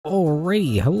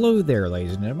Alrighty, hello there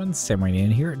ladies and gentlemen, Samurai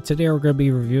here. Today we're going to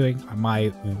be reviewing my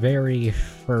very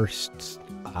first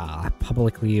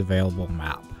publicly available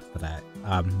map, that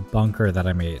bunker that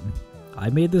I made. I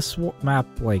made this map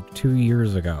like 2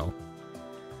 years ago.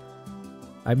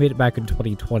 I made it back in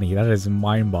 2020, that is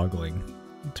mind-boggling.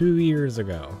 2 years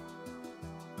ago.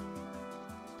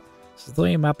 This is the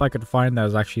only map I could find that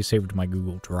was actually saved to my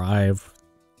Google Drive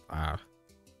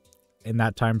in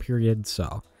that time period,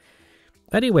 so...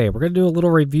 Anyway, we're going to do a little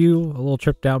review, a little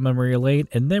trip down memory lane,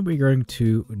 and then we're going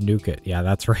to nuke it. Yeah,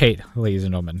 that's right, ladies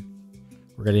and gentlemen.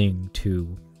 We're going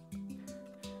to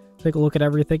take a look at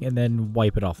everything and then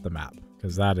wipe it off the map,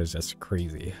 because that is just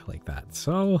crazy like that.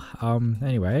 So,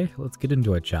 anyway, let's get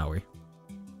into it, shall we?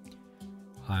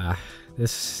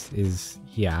 This is,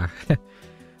 yeah.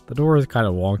 The door is kind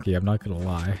of wonky, I'm not going to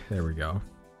lie. There we go.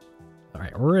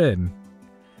 Alright, we're in.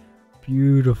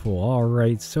 Beautiful.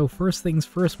 Alright, so first things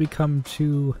first, we come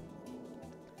to...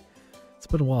 It's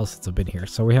been a while since I've been here.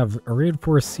 So we have a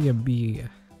reinforced CMB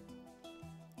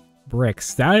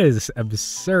bricks. That is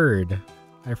absurd.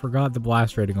 I forgot the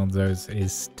blast rating on those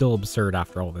is still absurd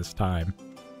after all this time.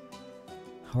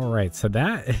 Alright, so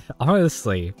that,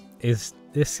 honestly, is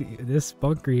this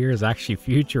bunker here is actually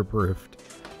future-proofed.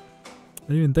 I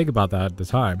didn't even think about that at the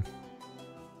time.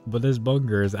 But this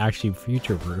bunker is actually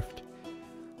future-proofed.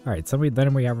 Alright, so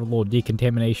then we have a little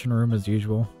decontamination room as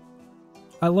usual.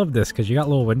 I love this because you got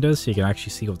little windows so you can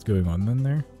actually see what's going on in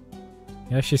there. You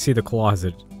can actually see the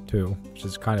closet too, which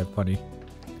is kind of funny.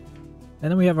 And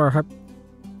then we have our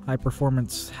high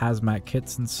performance hazmat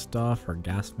kits and stuff, our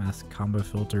gas mask combo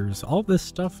filters. All this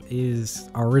stuff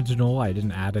is original, I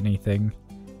didn't add anything.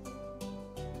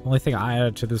 Only thing I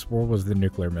added to this world was the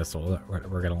nuclear missile that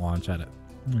we're going to launch at it.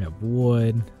 We have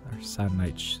wood, our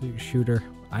satellite shooter.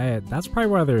 That's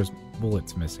probably why there's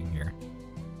bullets missing here.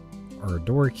 Or a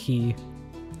door key.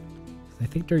 I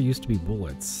think there used to be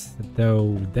bullets,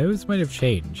 though those might have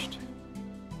changed.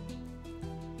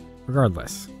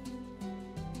 Regardless.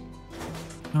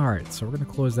 Alright, so we're going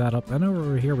to close that up. And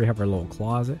over here we have our little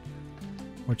closet,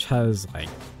 which has like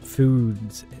food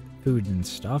and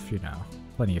stuff, you know.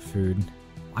 Plenty of food.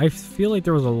 I feel like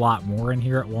there was a lot more in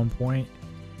here at one point.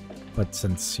 But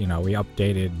since, you know, we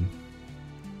updated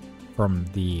from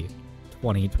the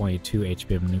 2022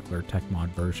 HBM Nuclear Tech Mod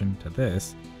version to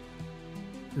this,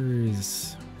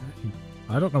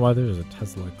 I don't know why there's a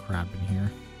Tesla crab in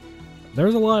here.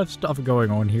 There's a lot of stuff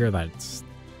going on here that's,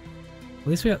 at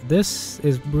least this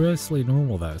is mostly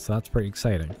normal though, so that's pretty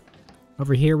exciting.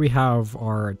 Over here we have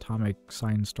our Atomic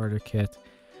Science Starter Kit,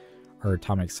 our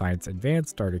Atomic Science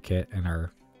Advanced Starter Kit, and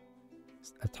our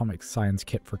Atomic Science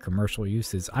Kit for commercial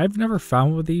uses. I've never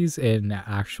found one of these in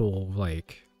actual,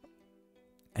 like,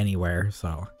 anywhere,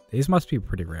 so these must be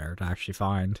pretty rare to actually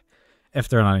find if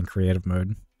they're not in creative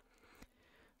mode.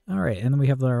 Alright, and then we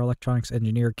have our Electronics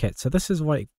Engineer Kit. So this is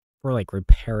what we're like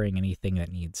repairing anything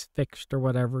that needs fixed or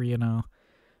whatever, you know.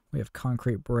 We have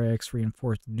concrete bricks,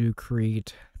 reinforced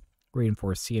Nuked,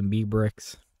 reinforced CMB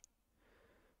bricks.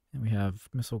 And we have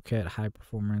missile kit, high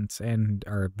performance, and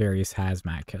our various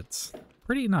hazmat kits.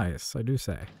 Pretty nice, I do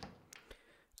say.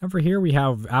 Over here we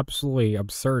have absolutely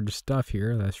absurd stuff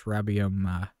here. That's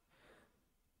HBM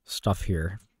stuff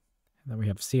here. And then we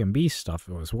have CMB stuff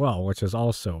as well, which is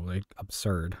also like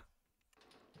absurd.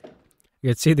 You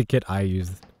can see the kit I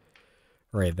used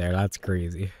right there. That's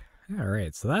crazy.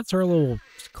 Alright, so that's our little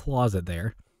closet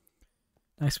there.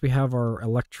 Next we have our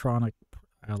electric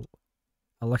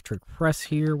press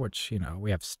here, which, you know, we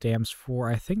have stamps for.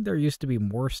 I think there used to be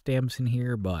more stamps in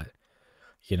here, but,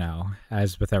 you know,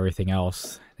 as with everything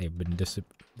else, they've been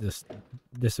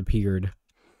disappeared.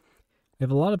 We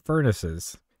have a lot of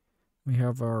furnaces. We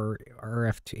have our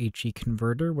RF to HE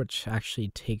converter, which actually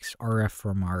takes RF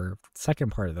from our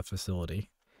second part of the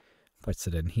facility, puts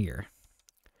it in here.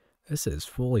 This is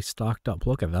fully stocked up.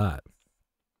 Look at that.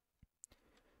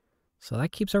 So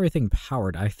that keeps everything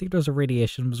powered. I think there's a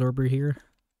radiation absorber here.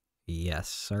 Yes,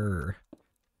 sir.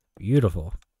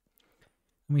 Beautiful.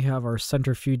 We have our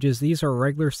centrifuges. These are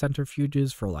regular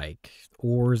centrifuges for like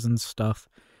ores and stuff.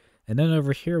 And then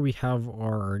over here we have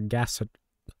our gas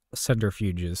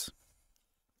centrifuges,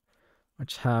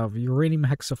 which have uranium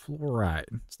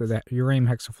hexafluoride. So that uranium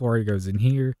hexafluoride goes in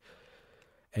here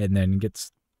and then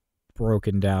gets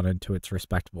broken down into its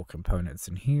respectable components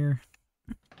in here.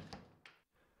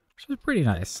 Which is pretty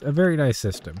nice. A very nice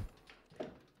system.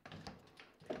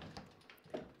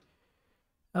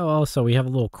 Oh, also, we have a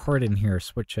little card in here.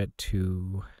 Switch it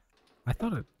to... I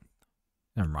thought it...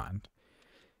 Never mind.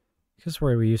 This is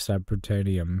where we used to have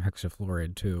plutonium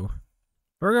hexafluoride, too.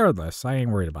 Regardless, I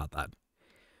ain't worried about that.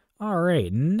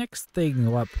 Alright, next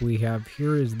thing up we have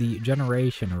here is the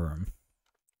generation room,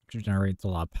 which generates a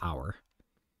lot of power.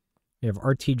 We have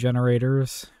RT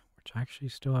generators, which actually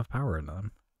still have power in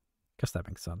them. Guess that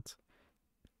makes sense.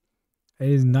 It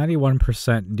is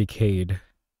 91% decayed.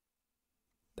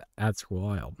 That's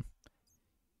wild.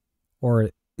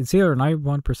 Or it's either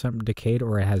 91% decayed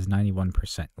or it has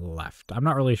 91% left. I'm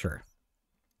not really sure.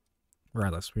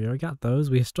 Regardless, we got those.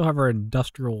 We still have our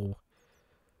industrial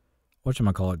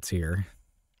whatchamacallits here,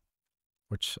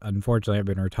 which unfortunately have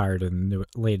been retired in the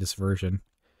latest version.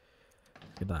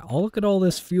 Look at that. Oh, look at all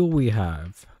this fuel we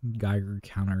have. Geiger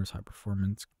counters, high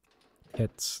performance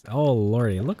kits. Oh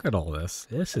lordy, look at all this.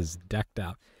 This is decked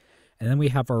out. And then we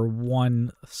have our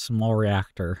one small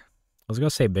reactor. I was going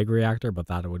to say big reactor, but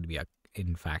that would be,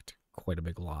 in fact, quite a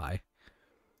big lie.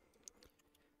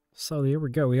 So here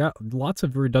we go. We got lots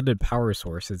of redundant power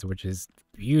sources, which is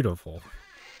beautiful.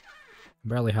 We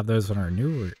barely have those on our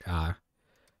newer,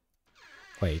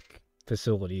 like,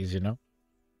 facilities, you know?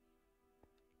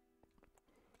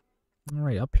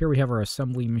 Alright, up here we have our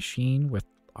assembly machine with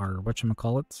our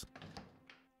whatchamacallits.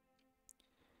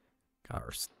 Got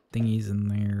our thingies in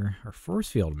there. Our force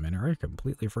field emitter. I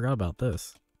completely forgot about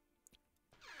this.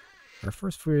 Our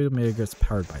force field emitter gets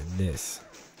powered by this.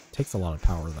 Takes a lot of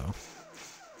power though.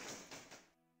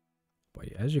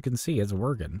 But as you can see, it's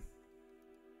working.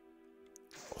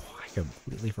 Oh, I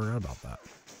completely forgot about that.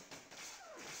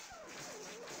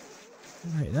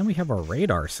 Alright, then we have our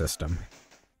radar system.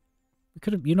 We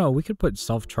could have, we could put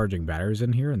self-charging batteries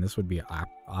in here and this would be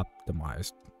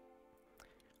optimized.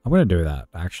 I'm going to do that,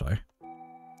 actually.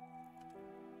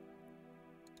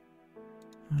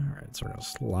 Alright, so we're going to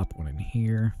slap one in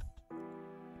here.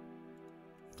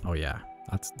 Oh yeah,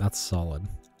 that's solid.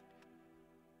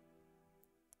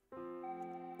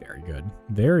 Very good.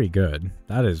 Very good.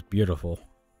 That is beautiful.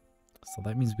 So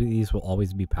that means these will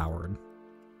always be powered.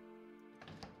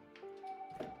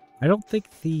 I don't think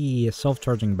the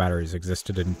self-charging batteries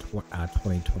existed in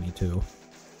 2022.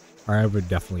 Or I would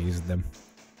definitely use them.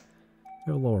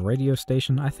 We have a little radio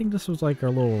station. I think this was like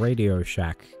our little Radio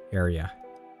Shack area.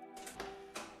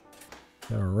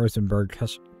 Our Rosenberg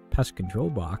pest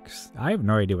control box. I have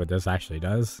no idea what this actually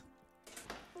does.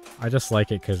 I just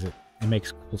like it because it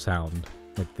makes cool sound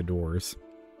with the doors.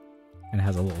 And it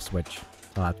has a little switch.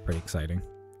 So that's pretty exciting.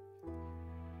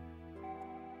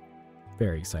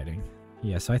 Very exciting.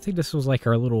 Yeah, so I think this was like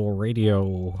our little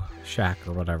Radio Shack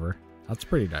or whatever. That's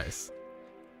pretty nice.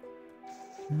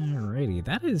 Alrighty,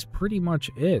 that is pretty much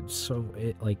it. So,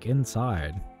 like,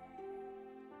 inside.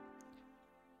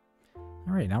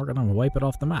 Alright, now we're gonna wipe it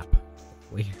off the map.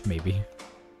 Hopefully, maybe.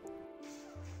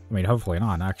 I mean, hopefully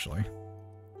not, actually.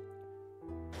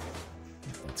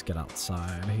 Let's get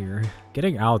outside here.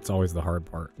 Getting out's always the hard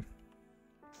part.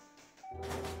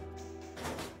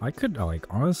 I could, like,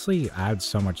 honestly add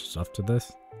so much stuff to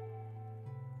this.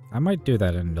 I might do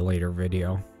that in a later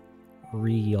video.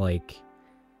 Like,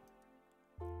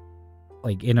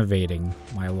 innovating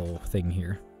my little thing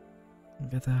here.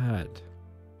 Look at that.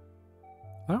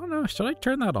 I don't know, should I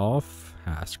turn that off?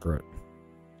 Ah, screw it.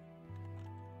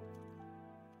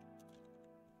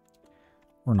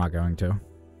 We're not going to.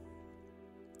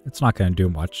 It's not going to do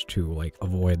much to, like,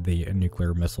 avoid the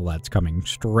nuclear missile that's coming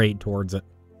straight towards it.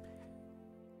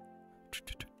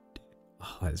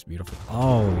 Oh, that is beautiful.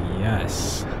 Oh,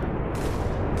 yes.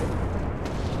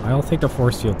 I don't think the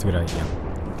force field's gonna...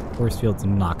 Yeah, force field's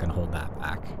not gonna hold that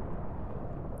back.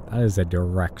 That is a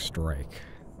direct strike.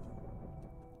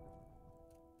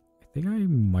 I think I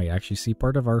might actually see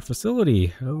part of our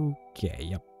facility. Okay,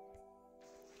 yep.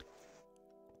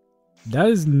 That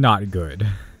is not good.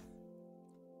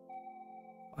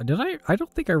 Did I? I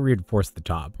don't think I reinforced the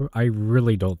top. I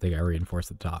really don't think I reinforced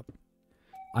the top.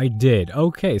 I did.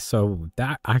 Okay, so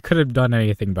that I could have done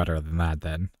anything better than that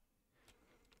then.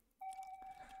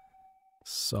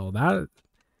 So that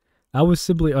was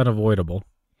simply unavoidable.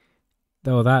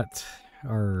 Though that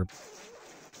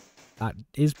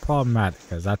is problematic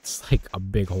because that's like a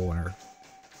big hole in our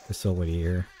facility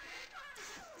here.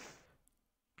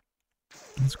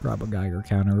 Let's grab a Geiger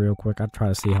counter real quick. I'll try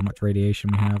to see how much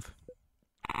radiation we have.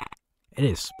 It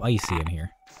is spicy in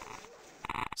here.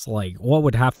 So, like, what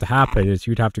would have to happen is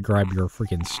you'd have to grab your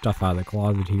freaking stuff out of the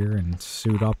closet here and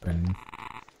suit up and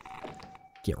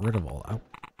get rid of all that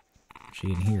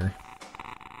shit in here.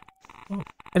 Well,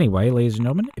 anyway, ladies and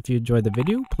gentlemen, if you enjoyed the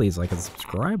video, please like and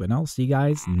subscribe, and I'll see you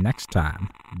guys next time.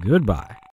 Goodbye.